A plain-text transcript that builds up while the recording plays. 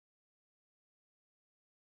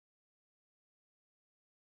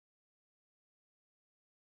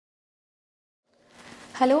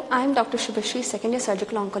Hello, I am Dr. Subhashree, second year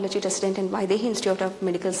surgical oncology resident in Vaidehi Institute of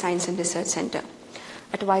Medical Science and Research Center.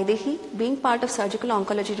 At Vaidehi, being part of surgical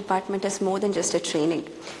oncology department is more than just a training.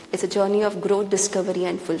 It's a journey of growth, discovery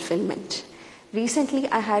and fulfillment. Recently,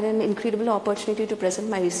 I had an incredible opportunity to present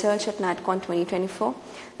my research at NATCON 2024,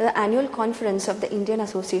 the annual conference of the Indian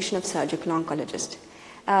Association of Surgical Oncologists.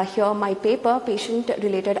 Here, my paper,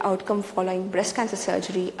 Patient-Related Outcome Following Breast Cancer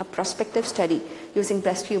Surgery, a prospective study using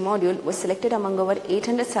breast tube module, was selected among over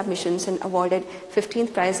 800 submissions and awarded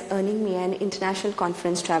 15th prize, earning me an International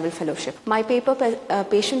Conference Travel Fellowship. My paper,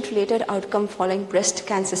 Patient-Related Outcome Following Breast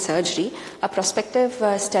Cancer Surgery, a prospective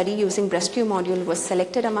study using breast tube module, was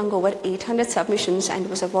selected among over 800 submissions and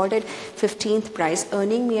was awarded 15th prize,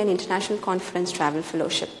 earning me an International Conference Travel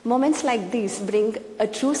Fellowship. Moments like these bring a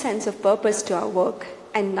true sense of purpose to our work.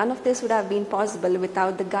 And none of this would have been possible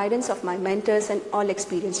without the guidance of my mentors and all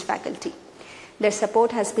experienced faculty. Their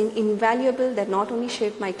support has been invaluable. That not only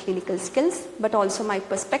shaped my clinical skills, but also my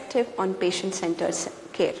perspective on patient-centered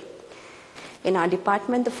care. In our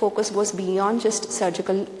department, the focus goes beyond just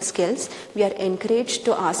surgical skills. We are encouraged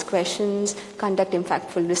to ask questions, conduct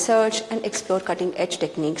impactful research, and explore cutting-edge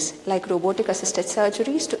techniques like robotic-assisted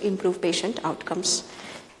surgeries to improve patient outcomes.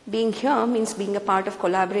 Being here means being a part of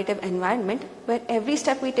collaborative environment where every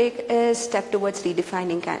step we take is a step towards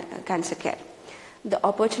redefining cancer care. The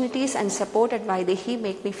opportunities and support at Vaidehi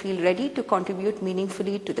make me feel ready to contribute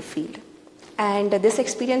meaningfully to the field. And this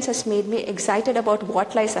experience has made me excited about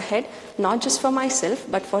what lies ahead, not just for myself,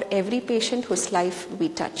 but for every patient whose life we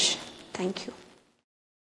touch. Thank you.